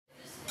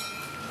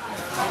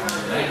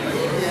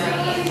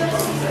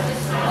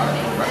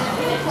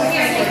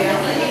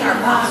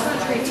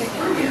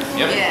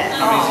Yep. Yeah.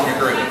 How many's in your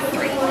group?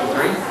 Three.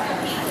 Three?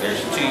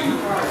 There's two.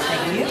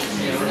 Thank you.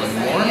 One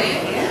more.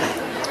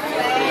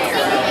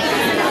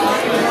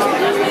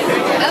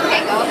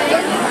 Okay, go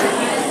ahead.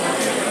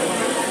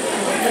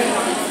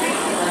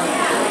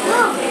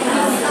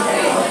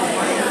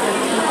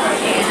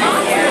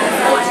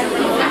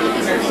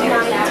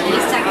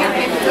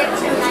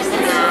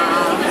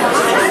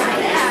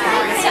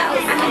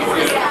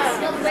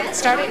 It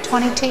started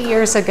 22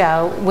 years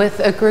ago with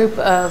a group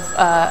of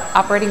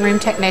operating room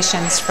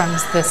technicians from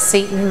the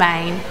Seton,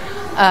 Maine.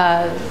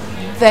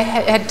 They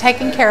had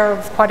taken care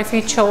of quite a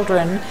few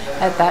children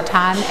at that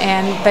time,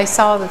 and they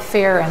saw the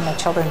fear in the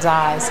children's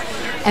eyes.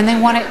 And they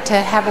wanted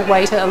to have a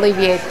way to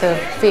alleviate the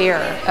fear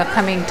of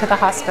coming to the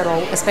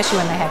hospital, especially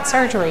when they had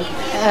surgery.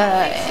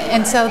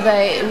 And so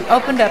they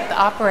opened up the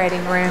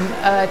operating room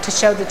to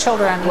show the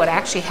children what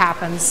actually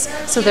happens,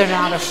 so they're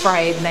not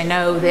afraid, and they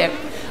know that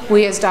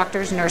we as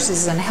doctors,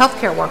 nurses, and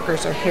healthcare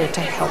workers are here to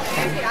help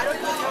them.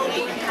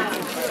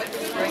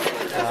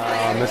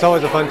 It's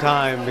always a fun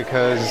time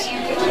because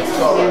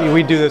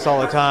we do this all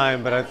the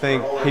time, but I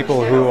think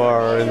people who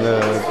are in the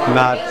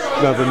not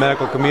of the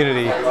medical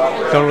community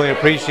don't really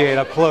appreciate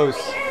up close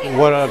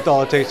what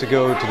all it takes to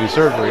go to do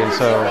surgery. And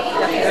so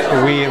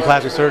we in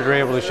plastic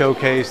surgery are able to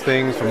showcase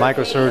things from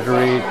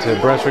microsurgery to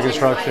breast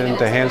reconstruction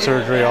to hand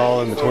surgery,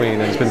 all in between,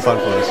 and it's been fun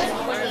for us.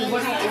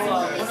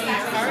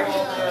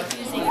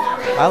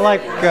 I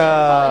like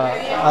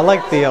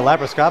the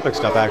laparoscopic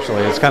stuff,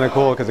 actually. It's kind of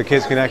cool because the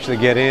kids can actually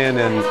get in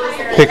and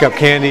pick up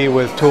candy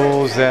with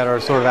tools that are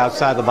sort of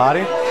outside the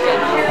body.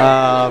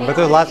 But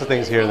there's lots of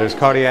things here. There's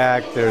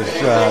cardiac, there's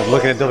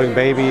looking at delivering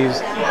babies,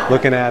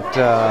 looking at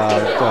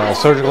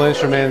surgical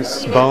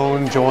instruments,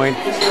 bone, joint.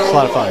 It's a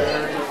lot of fun.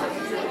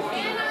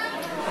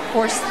 Of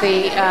course,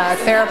 the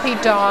therapy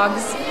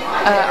dogs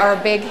are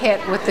a big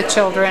hit with the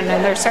children,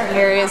 and there are certain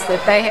areas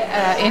that they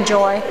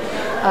enjoy.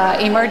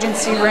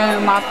 Emergency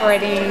room,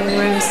 operating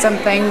room, some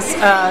things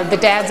the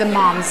dads and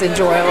moms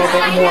enjoy a little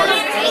bit more.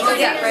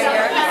 Yeah, right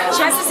here.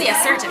 She wants to see a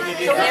surgeon.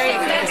 There you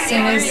go. As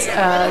soon as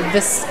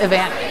this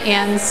event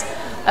ends,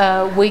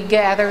 we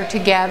gather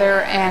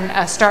together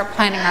and start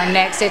planning our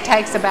next. It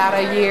takes about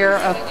a year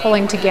of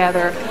pulling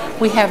together.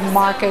 We have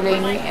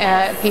marketing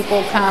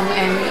people come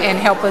and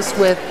help us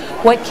with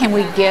what can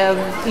we give,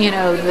 you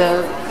know,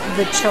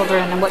 the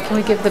children, and what can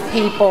we give the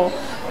people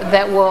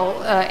that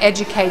will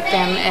educate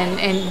them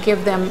and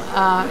give them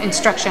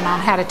instruction on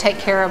how to take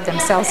care of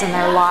themselves and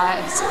their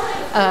lives.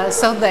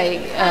 So they,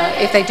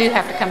 if they do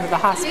have to come to the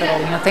hospital,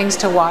 you know, things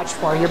to watch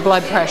for: your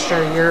blood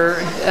pressure, your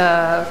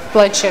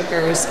blood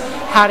sugars,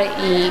 how to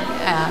eat,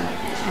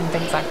 and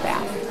things like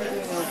that.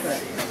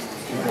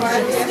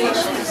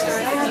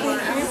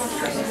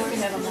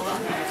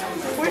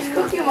 Where's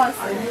Cookie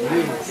Monster?